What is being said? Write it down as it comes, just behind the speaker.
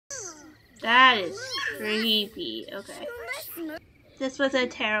That is creepy. Okay. This was a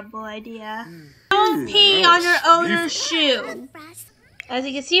terrible idea. Don't pee on your owner's shoe. As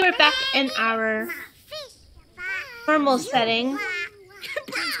you can see, we're back in our normal setting.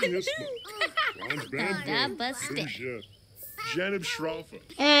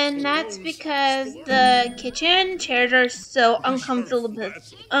 And that's because the kitchen chairs are so uncomfortable.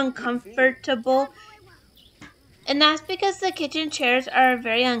 And that's because the kitchen chairs are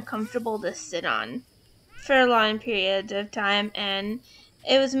very uncomfortable to sit on for long periods of time, and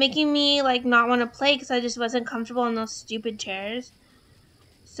it was making me like not want to play because I just wasn't comfortable in those stupid chairs.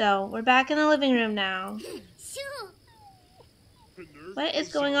 So we're back in the living room now. What is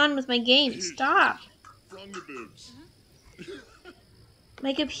going on with my game? Stop!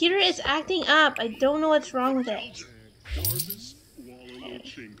 My computer is acting up. I don't know what's wrong with it.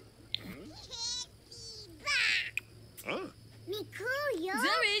 Okay.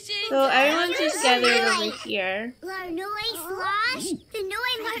 So everyone's just gathered over here.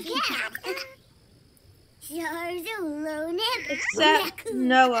 Except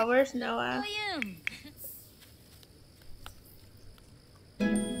Noah. Where's Noah?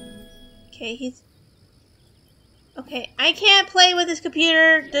 Okay, he's... Okay, I can't play with this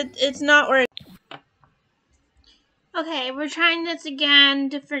computer. It's not working. Okay, we're trying this again.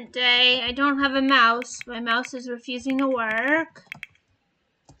 Different day. I don't have a mouse. My mouse is refusing to work.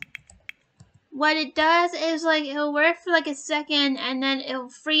 What it does is, like, it'll work for like a second and then it'll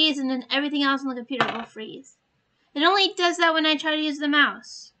freeze and then everything else on the computer will freeze. It only does that when I try to use the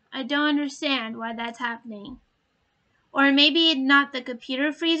mouse. I don't understand why that's happening. Or maybe not the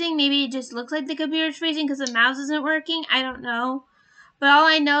computer freezing. Maybe it just looks like the computer's freezing because the mouse isn't working. I don't know. But all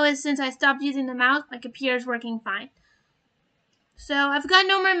I know is since I stopped using the mouse, my computer's working fine. So I've got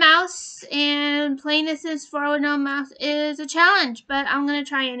no more mouse, and playing this Sims 4 with no mouse is a challenge. But I'm going to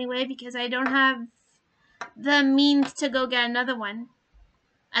try anyway because I don't have the means to go get another one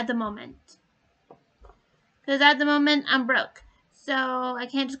at the moment. Because at the moment, I'm broke. So I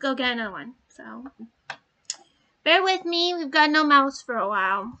can't just go get another one. So bear with me. We've got no mouse for a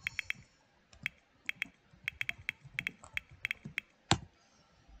while.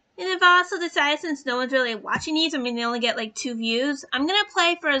 And I've also decided, since no one's really watching these, I mean, they only get like 2 views, I'm going to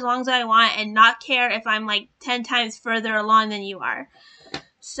play for as long as I want and not care if I'm like 10 times further along than you are.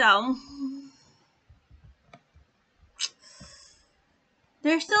 So,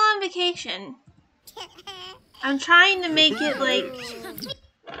 they're still on vacation. I'm trying to make it like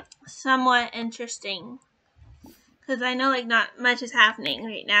somewhat interesting. Because I know like not much is happening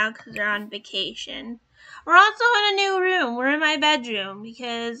right now because they're on vacation. We're also in a new room. We're in my bedroom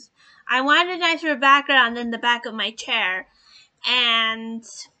because I wanted a nicer background than the back of my chair. And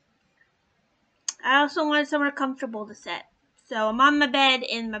I also wanted somewhere comfortable to sit. So I'm on my bed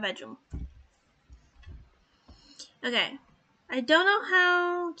in my bedroom. Okay. I don't know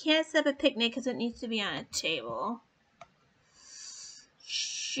how. Can't set up a picnic because it needs to be on a table.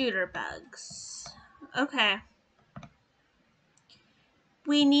 Shooter bugs. Okay.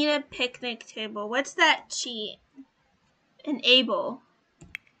 We need a picnic table. What's that cheat? Enable.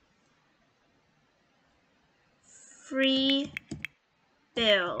 Free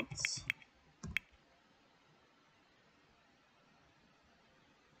builds.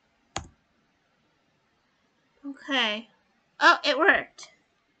 Okay. Oh, it worked.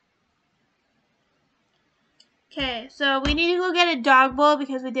 Okay, so we need to go get a dog bowl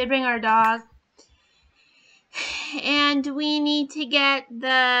because we did bring our dog. And we need to get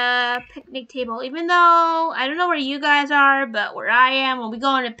the picnic table. Even though, I don't know where you guys are, but where I am, when we go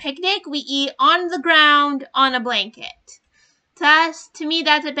on a picnic, we eat on the ground on a blanket. To me,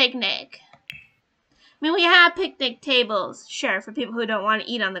 that's a picnic. I mean, we have picnic tables, sure, for people who don't want to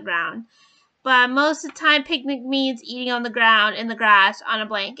eat on the ground. But most of the time, picnic means eating on the ground, in the grass, on a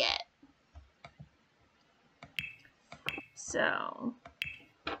blanket. So,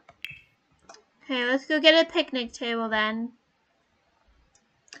 okay, let's go get a picnic table then.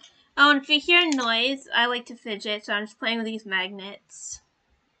 Oh, and if you hear noise, I like to fidget, so I'm just playing with these magnets.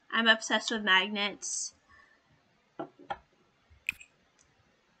 I'm obsessed with magnets.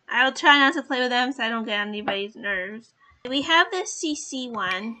 I'll try not to play with them so I don't get on anybody's nerves. We have this CC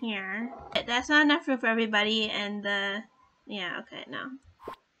one here. That's not enough room for everybody, and yeah, okay, no.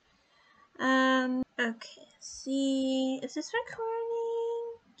 Okay, see, is this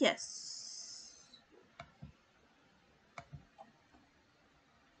recording? Yes.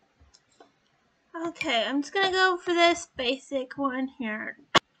 Okay, I'm just gonna go for this basic one here.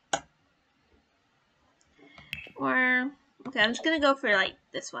 Or, okay, I'm just gonna go for like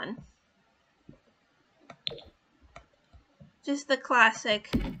this one. Just the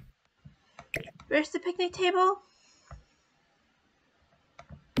classic Where's the picnic table?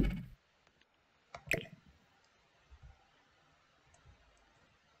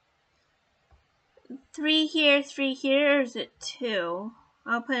 Three here, or is it 2?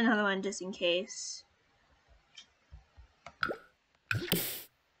 I'll put another one just in case.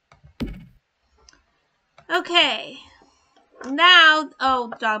 Okay. Now,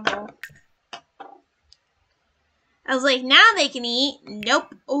 oh, dog bowl. I was like, now they can eat.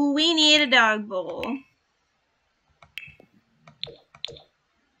 Nope. Oh, we need a dog bowl.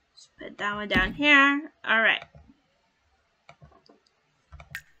 Just put that one down here. Alright.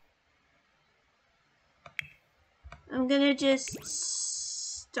 I'm gonna just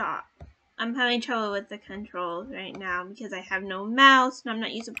stop. I'm having trouble with the controls right now because I have no mouse and I'm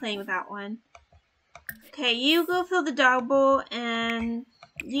not used to playing without one. Okay, you go fill the dog bowl and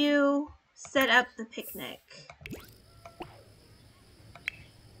you set up the picnic.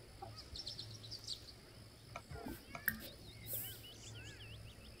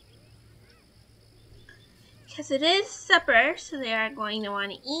 Because it is supper, so they are going to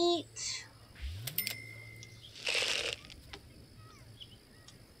want to eat.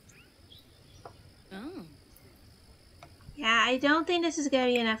 Oh. Yeah, I don't think this is going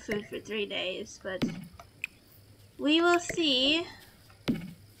to be enough food for 3 days, but we will see.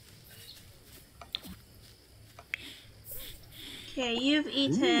 Okay, you've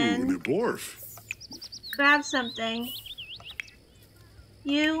eaten. Ooh, grab something.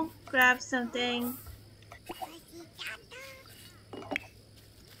 You grab something.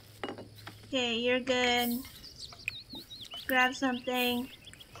 Okay, you're good. Grab something.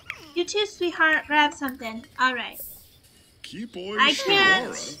 You too, sweetheart. Grab something. Alright. I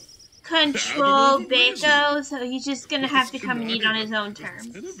can't control Bako, so he's just gonna have to come and eat on his own terms.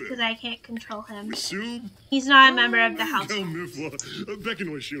 Because I can't control him. He's not a member of the household.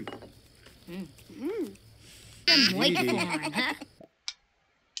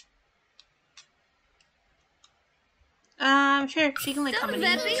 Sure, she can like come and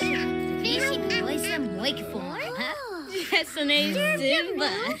eat.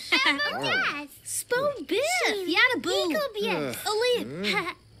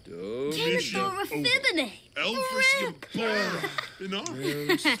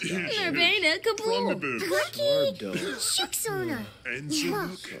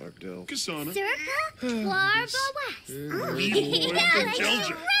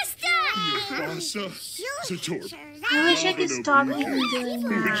 I wish I could stop him doing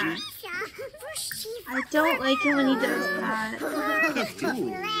that. I don't like it when he does that.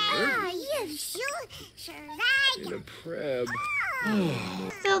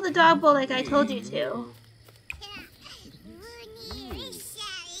 Fill the dog bowl like I told you to.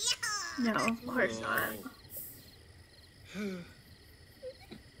 No, of course not.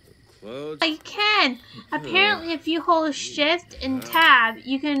 I can! Apparently if you hold shift and tab,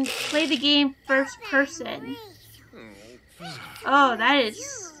 you can play the game first person. Oh, that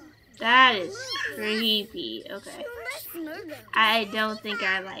is creepy. Okay. I don't think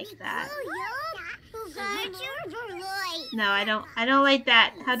I like that. No, I don't like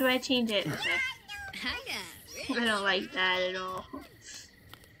that. How do I change it? Okay. I don't like that at all.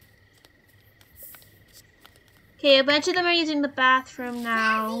 Okay, a bunch of them are using the bathroom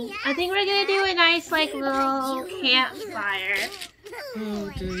now. I think we're gonna do a nice, like, little campfire.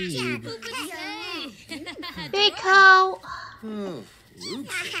 Oh, Dave. Bako! Oh,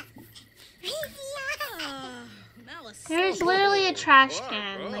 There's literally a trash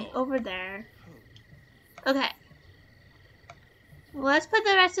can, like, over there. Okay. Let's put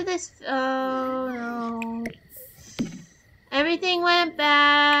the rest of this... Oh, no. Everything went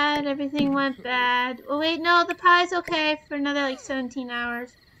bad. Everything went bad. Oh, wait, no, the pie's okay for another, like, 17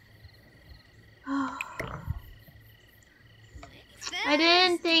 hours. Oh. I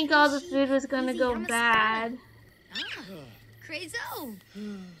didn't think all the food was gonna go bad.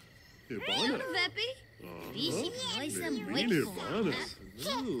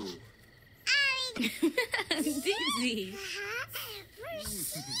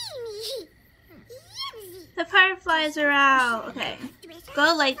 The fireflies are out. Okay,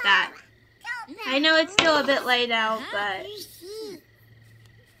 go like that. I know it's still a bit light out, but...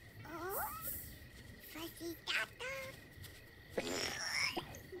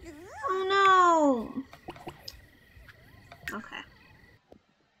 Oh no! Okay.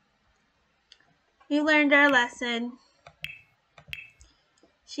 We learned our lesson.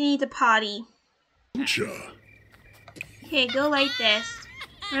 She needs a potty. Okay, go like this.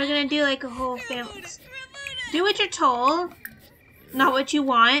 We're gonna do like a whole family. Do what you're told, not what you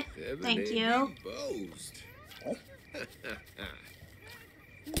want. Thank you.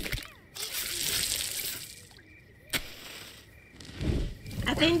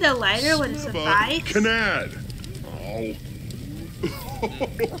 think the lighter would suffice. Canad. Oh.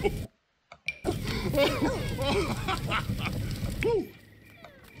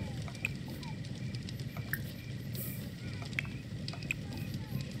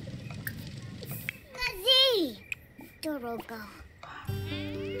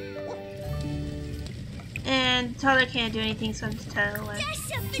 And Tyler can't do anything, so I'm just telling her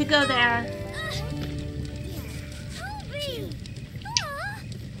to go there.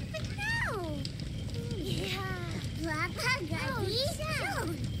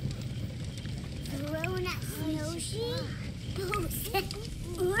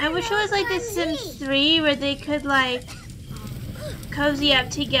 I wish it was like The Sims 3 where they could like cozy up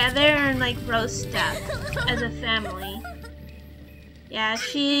together and like roast stuff as a family. Yeah,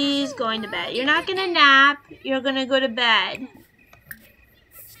 she's going to bed. You're not gonna nap, you're gonna go to bed.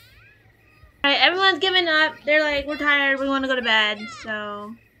 Alright, everyone's giving up. They're like, we're tired, we wanna go to bed,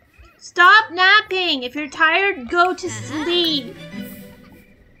 so stop napping! If you're tired, go to sleep.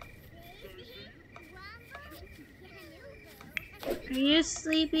 Are you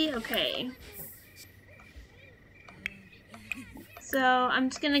sleepy? Okay. So I'm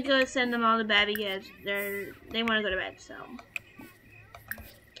just gonna go send them all to bed because they want to go to bed. So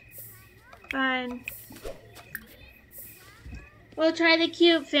fine. We'll try the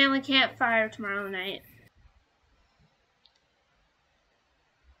cute family campfire tomorrow night.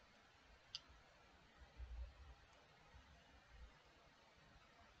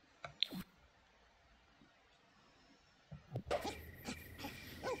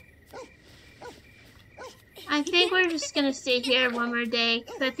 I think we're just gonna stay here one more day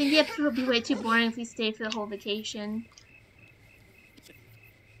because I think the episode will be way too boring if we stay for the whole vacation.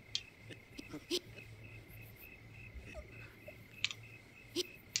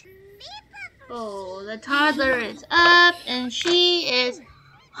 Oh, the toddler is up and she is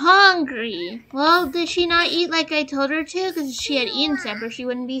hungry. Well, did she not eat like I told her to? Because if she had eaten separate, she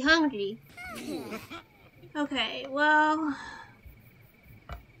wouldn't be hungry. Okay, well,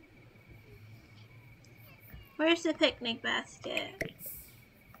 where's the picnic basket?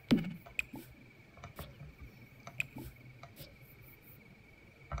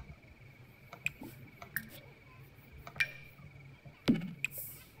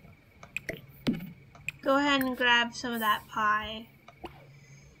 Go ahead and grab some of that pie.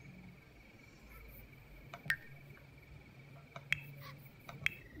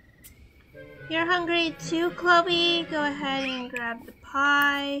 You're hungry too, Chloe? Go ahead and grab the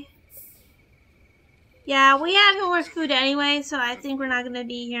pie. Yeah, we have more food anyway, so I think we're not going to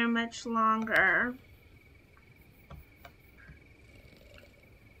be here much longer.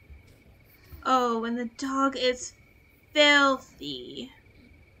 Oh, and the dog is filthy.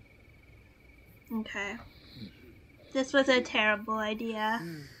 Okay. This was a terrible idea.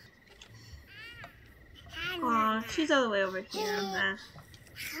 Aw, she's all the way over here in the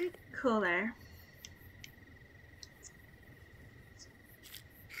cooler.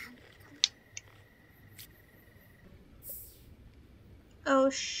 Oh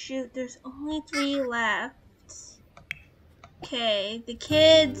shoot, there's only 3 left. Okay, the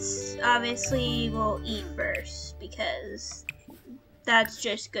kids obviously will eat first because that's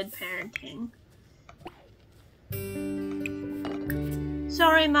just good parenting.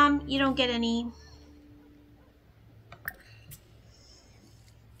 Sorry, Mom, you don't get any.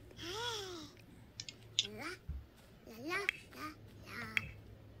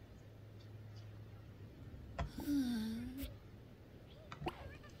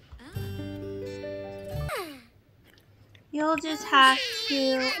 You'll just have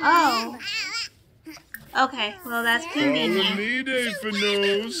to. Oh. Okay, well, that's convenient.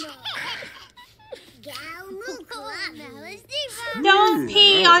 Don't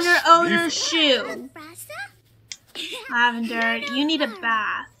pee on your owner's shoe. Lavender, you need a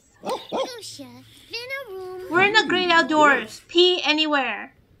bath. We're in the great outdoors. Pee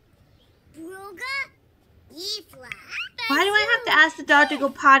anywhere. Why do I have to ask the dog to go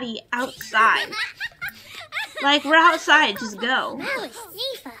potty outside? Like, we're outside, just go.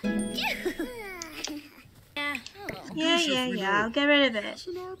 Yeah, I'll get rid of it.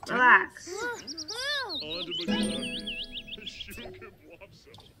 Relax.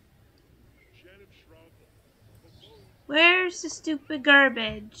 Where's the stupid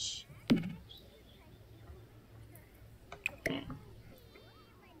garbage? Okay.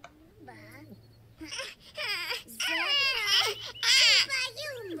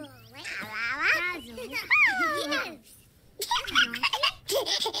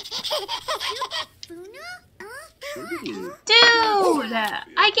 Dude!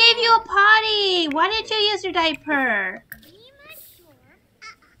 I gave you a potty! Why didn't you use your diaper?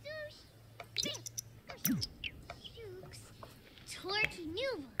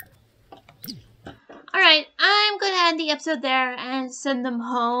 Alright, I'm going to end the episode there and send them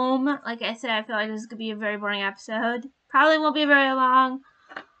home. Like I said, I feel like this is going to be a very boring episode. Probably won't be very long.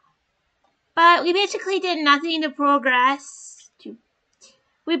 But we basically did nothing to progress.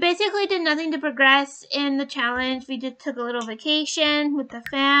 We basically did nothing to progress in the challenge. We just took a little vacation with the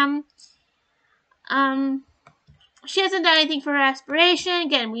fam. She hasn't done anything for her aspiration.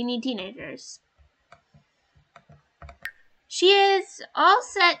 Again, we need teenagers. She is all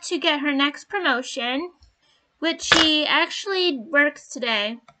set to get her next promotion, which she actually works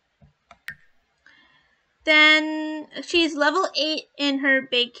today. Then she's level 8 in her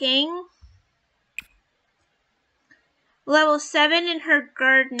baking, level 7 in her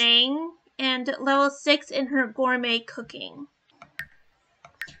gardening, and level 6 in her gourmet cooking.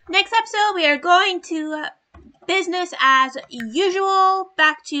 Next episode, we are going to business as usual.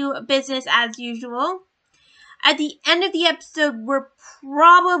 Back to business as usual. At the end of the episode, we're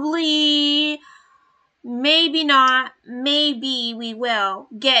probably, maybe not, maybe we will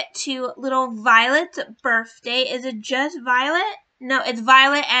get to little Violet's birthday. Is it just Violet? No, it's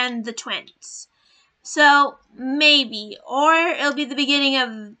Violet and the twins. So, maybe. Or it'll be the beginning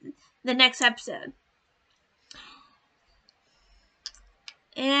of the next episode.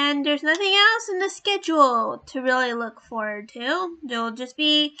 And there's nothing else in the schedule to really look forward to. It'll just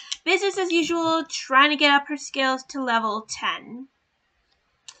be business as usual, trying to get up her skills to level 10.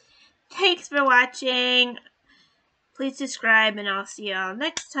 Thanks for watching. Please subscribe, and I'll see y'all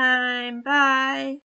next time. Bye.